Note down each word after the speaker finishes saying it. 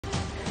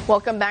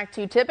Welcome back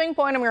to Tipping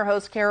Point. I'm your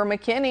host, Kara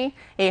McKinney.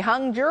 A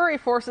hung jury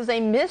forces a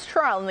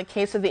mistrial in the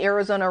case of the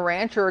Arizona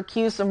rancher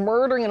accused of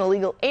murdering an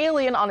illegal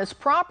alien on his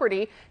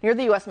property near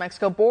the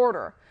U.S.-Mexico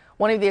border.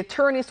 One of the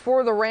attorneys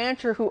for the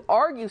rancher, who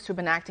argues to have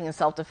been acting in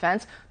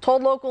self-defense,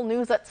 told local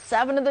news that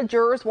 7 of the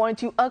jurors wanted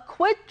to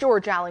acquit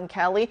George Allen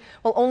Kelly,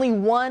 while only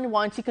 1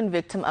 wanted to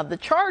convict him of the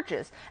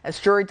charges, as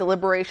jury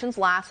deliberations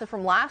lasted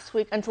from last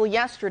week until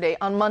yesterday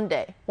on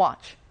Monday.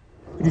 Watch.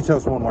 Could you tell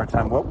us one more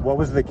time, what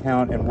was the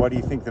count and what do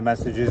you think the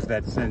message is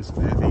that sends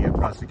to the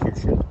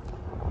prosecution?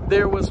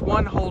 There was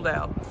 1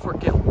 holdout for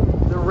guilt.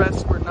 The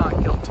rest were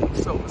not guilty.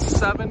 So it was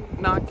 7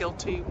 not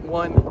guilty,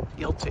 1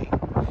 guilty.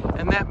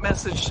 And that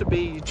message should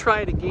be, you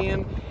try it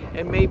again,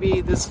 and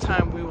maybe this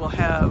time we will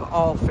have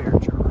all fair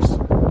jurors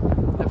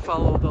that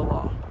follow the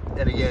law.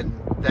 And again,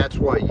 that's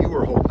why you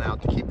were holding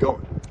out to keep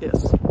going.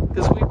 Yes,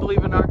 because we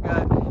believe in our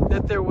gut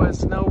that there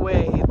was no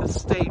way the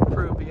state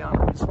proved beyond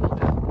a reasonable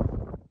doubt.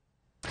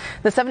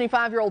 The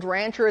 75-year-old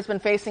rancher has been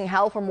facing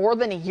hell for more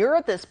than a year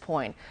at this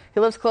point. He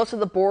lives close to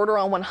the border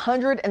on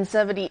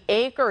 170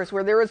 acres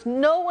where there is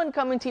no one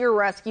coming to your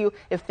rescue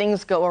if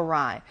things go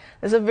awry.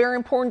 This is a very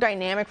important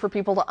dynamic for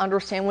people to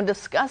understand when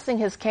discussing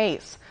his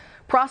case.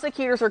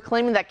 Prosecutors are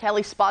claiming that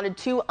Kelly spotted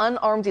 2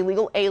 unarmed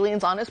illegal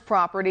aliens on his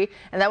property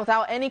and that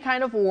without any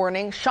kind of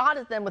warning shot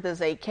at them with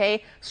his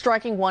AK,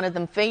 striking one of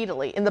them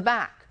fatally in the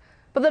back.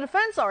 But the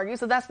defense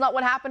argues that that's not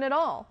what happened at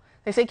all.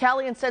 They say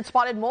Kelly instead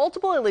spotted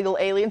multiple illegal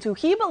aliens who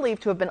he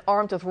believed to have been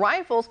armed with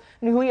rifles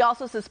and who he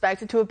also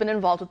suspected to have been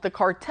involved with the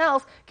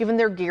cartels given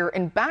their gear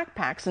and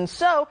backpacks. And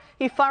so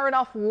he fired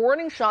off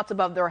warning shots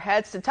above their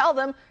heads to tell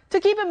them to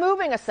keep it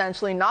moving,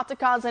 essentially, not to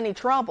cause any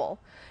trouble.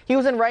 He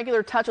was in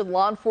regular touch with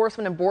law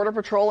enforcement and Border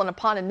Patrol, and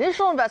upon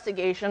initial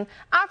investigation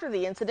after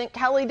the incident,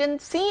 Kelly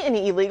didn't see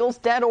any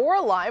illegals, dead or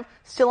alive,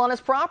 still on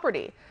his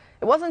property.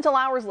 It wasn't until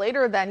hours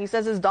later that he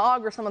says his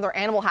dog or some other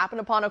animal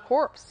happened upon a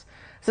corpse.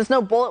 Since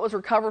no bullet was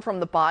recovered from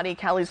the body,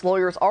 Kelly's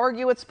lawyers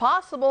argue it's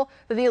possible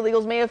that the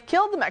illegals may have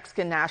killed the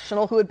Mexican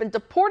national who had been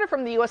deported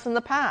from the U.S. in the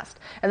past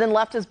and then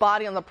left his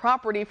body on the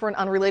property for an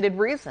unrelated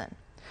reason.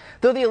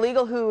 Though the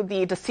illegal who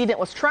the decedent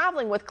was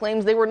traveling with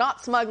claims they were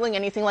not smuggling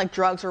anything like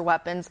drugs or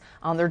weapons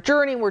on their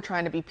journey and were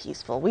trying to be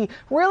peaceful. We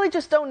really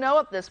just don't know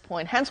at this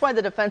point, hence why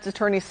the defense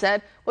attorney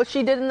said what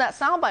she did in that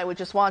soundbite we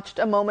just watched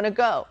a moment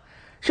ago.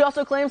 She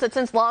also claims that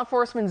since law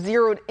enforcement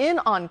zeroed in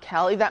on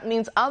Kelly, that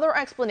means other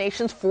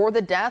explanations for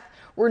the death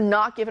were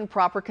not given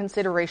proper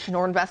consideration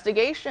or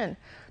investigation.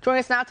 Joining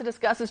us now to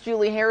discuss is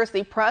Julie Harris,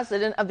 the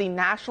president of the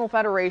National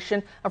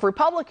Federation of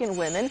Republican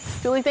Women.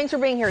 Julie, thanks for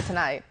being here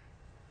tonight.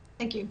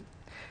 Thank you.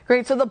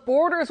 Great. So the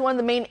border is one of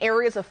the main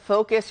areas of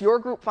focus your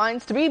group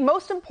finds to be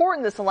most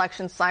important this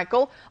election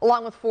cycle,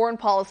 along with foreign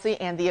policy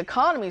and the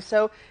economy.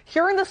 So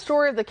hearing the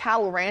story of the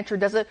cattle rancher,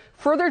 does it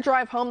further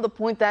drive home the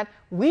point that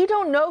we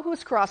don't know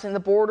who's crossing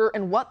the border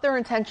and what their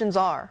intentions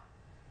are?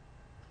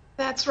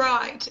 That's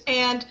right.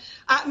 And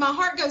my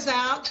heart goes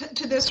out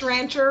to this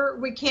rancher.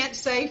 We can't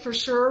say for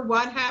sure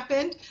what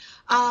happened.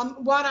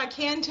 What I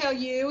can tell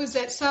you is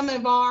that some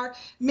of our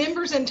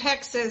members in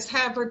Texas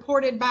have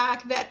reported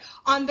back that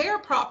on their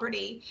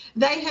property,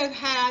 they have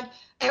had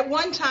at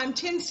one time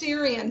 10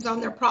 Syrians on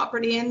their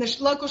property, and the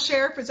local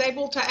sheriff was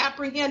able to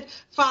apprehend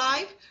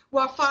 5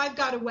 while 5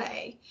 got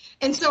away.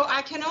 And so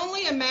I can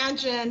only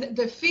imagine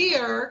the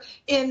fear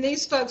in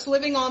these folks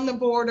living on the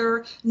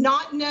border,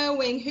 not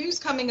knowing who's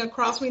coming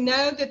across. We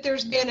know that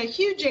there's been a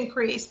huge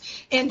increase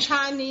in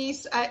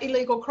Chinese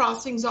illegal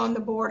crossings on the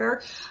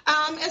border,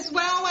 as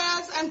well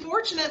as,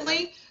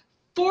 unfortunately,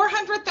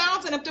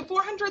 up to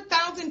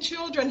 400,000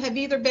 children have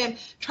either been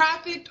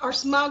trafficked or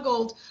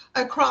smuggled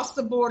across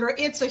the border.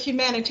 It's a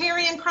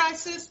humanitarian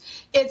crisis,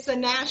 it's a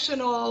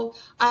national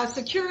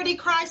security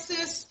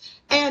crisis,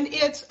 and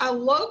it's a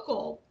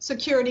local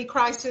security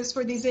crisis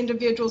for these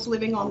individuals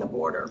living on the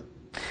border.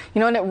 You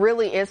know, and it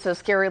really is so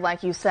scary,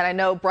 like you said. I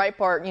know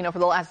Breitbart, for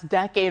the last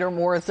decade or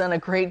more has done a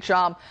great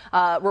job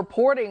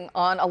reporting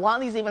on a lot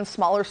of these even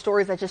smaller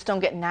stories that just don't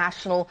get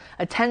national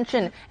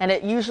attention. And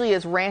it usually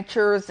is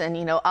ranchers and,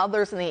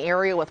 others in the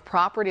area with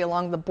property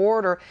along the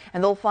border.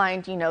 And they'll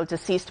find,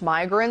 deceased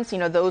migrants,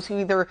 those who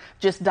either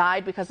just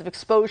died because of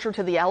exposure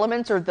to the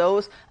elements, or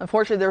those,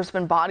 unfortunately, there's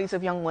been bodies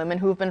of young women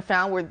who have been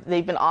found where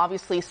they've been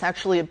obviously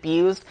sexually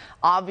abused,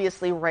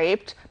 obviously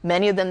raped,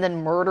 many of them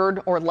then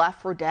murdered or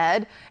left for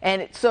dead.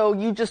 And so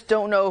you just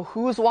don't know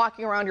who's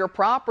walking around your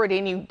property,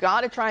 and you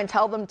got to try and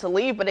tell them to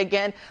leave. But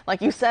again,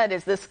 like you said,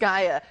 is this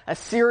guy a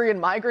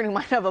Syrian migrant who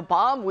might have a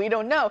bomb? We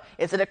don't know.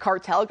 Is it a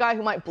cartel guy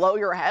who might blow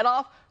your head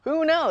off?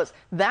 Who knows?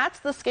 That's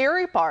the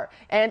scary part.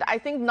 And I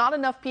think not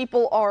enough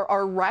people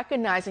are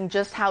recognizing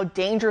just how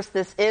dangerous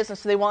this is. And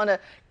so they want to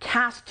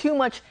cast too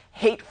much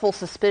hateful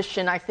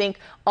suspicion, I think,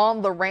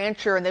 on the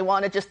rancher, and they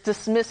want to just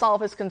dismiss all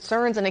of his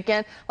concerns. And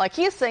again, like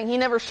he is saying, he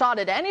never shot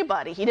at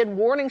anybody. He did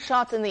warning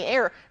shots in the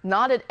air,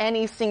 not at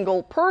any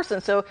single person.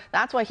 So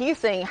that's why he's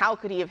saying, how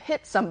could he have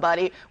hit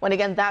somebody when,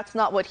 again, that's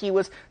not what he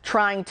was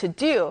trying to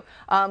do.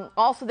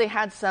 Also, they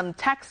had some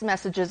text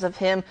messages of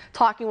him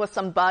talking with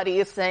some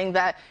buddies saying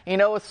that,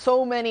 as with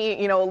so many,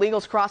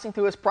 illegals crossing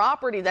through his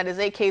property that his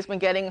AK's been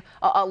getting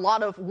a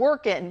lot of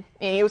work in.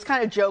 And he was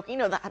kind of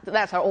joking,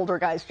 that's how older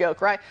guys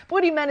joke, right? But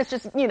what he meant is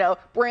just,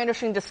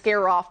 brandishing to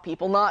scare off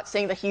people, not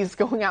saying that he's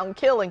going out and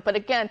killing. But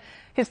again,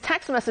 his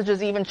text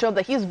messages even showed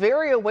that he's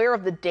very aware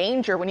of the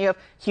danger when you have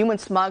human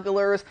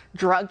smugglers,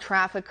 drug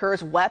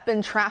traffickers,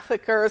 weapon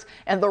traffickers,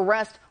 and the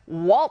rest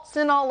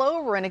waltzing all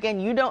over. And again,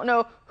 you don't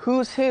know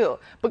who's who.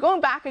 But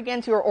going back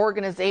again to your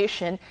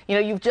organization,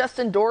 you've just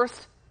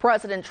endorsed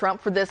President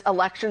Trump for this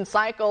election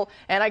cycle.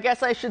 And I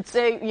guess I should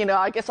say,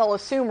 I guess I'll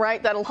assume,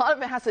 right, that a lot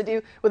of it has to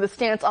do with the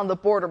stance on the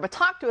border. But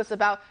talk to us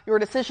about your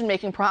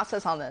decision-making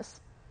process on this.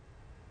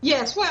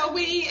 Yes, well,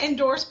 we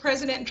endorsed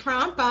President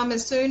Trump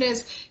as soon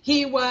as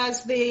he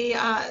was the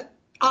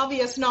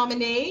obvious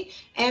nominee,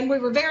 and we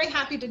were very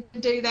happy to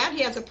do that.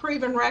 He has a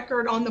proven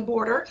record on the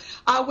border.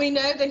 We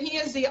know that he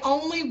is the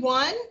only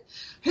one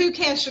who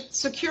can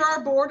secure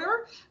our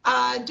border,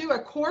 do a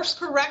course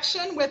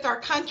correction with our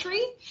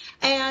country,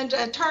 and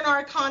turn our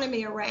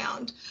economy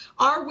around.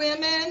 Our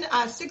women,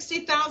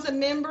 60,000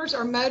 members,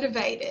 are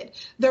motivated.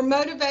 They're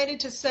motivated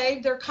to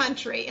save their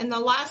country. In the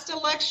last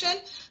election,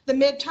 the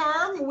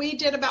midterm, we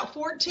did about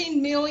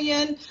 14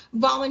 million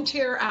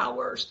volunteer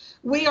hours.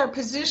 We are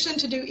positioned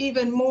to do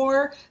even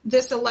more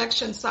this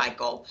election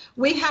cycle.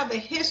 We have a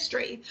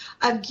history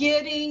of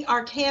getting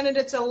our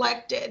candidates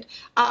elected.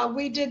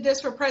 We did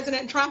this for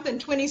President Trump in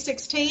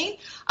 2016.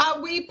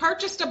 We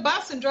purchased a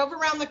bus and drove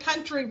around the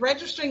country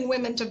registering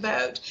women to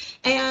vote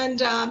and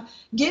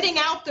getting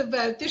out the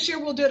vote. This year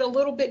we'll do it a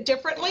little bit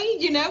differently.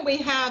 We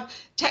have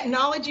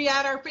technology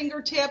at our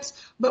fingertips,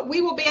 but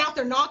we will be out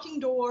there knocking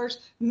doors,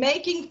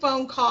 making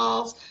phone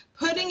calls,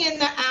 putting in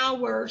the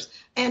hours,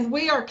 and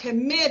we are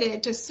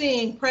committed to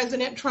seeing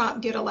President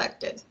Trump get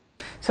elected.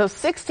 So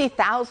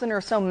 60,000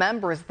 or so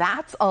members,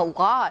 that's a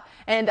lot.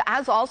 And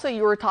as also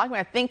you were talking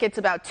about, I think it's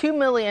about 2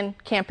 million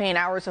campaign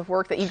hours of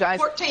work that you guys...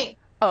 14.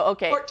 Oh,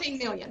 okay. 14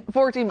 million.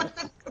 14.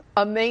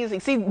 Amazing.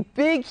 See,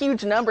 big,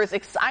 huge numbers,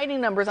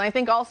 exciting numbers. And I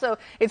think also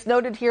it's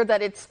noted here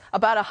that it's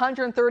about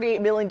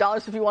 $138 million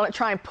if you want to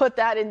try and put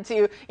that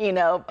into,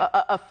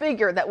 a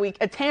figure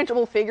a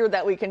tangible figure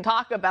that we can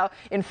talk about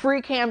in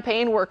free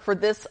campaign work for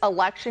this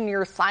election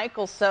year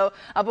cycle. So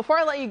before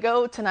I let you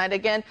go tonight,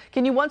 again,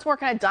 can you once more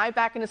kind of dive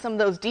back into some of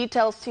those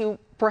details to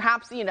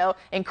perhaps,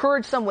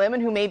 encourage some women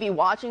who may be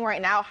watching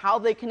right now how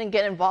they can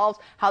get involved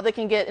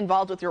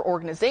with your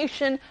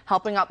organization,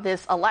 helping out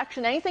this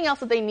election, anything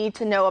else that they need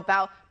to know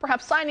about,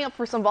 perhaps signing up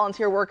for some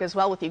volunteer work as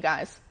well with you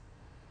guys?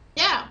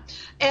 Yeah.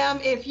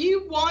 If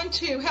you want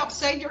to help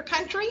save your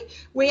country,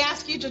 we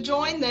ask you to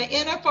join the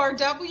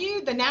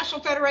NFRW, the National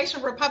Federation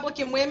of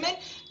Republican Women.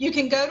 You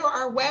can go to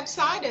our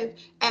website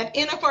at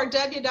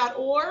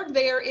nfrw.org.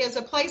 There is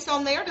a place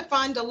on there to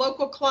find a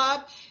local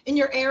club in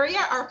your area.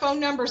 Our phone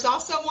number is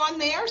also on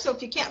there. So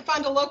if you can't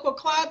find a local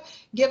club,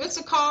 give us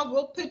a call.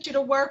 We'll put you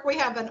to work. We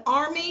have an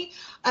army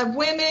of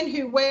women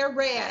who wear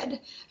red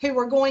who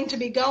are going to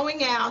be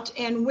going out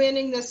and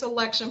winning this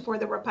election for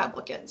the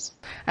Republicans.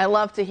 I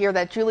love to hear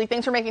that. Julie,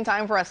 thanks for making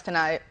time for us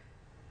tonight.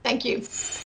 Thank you.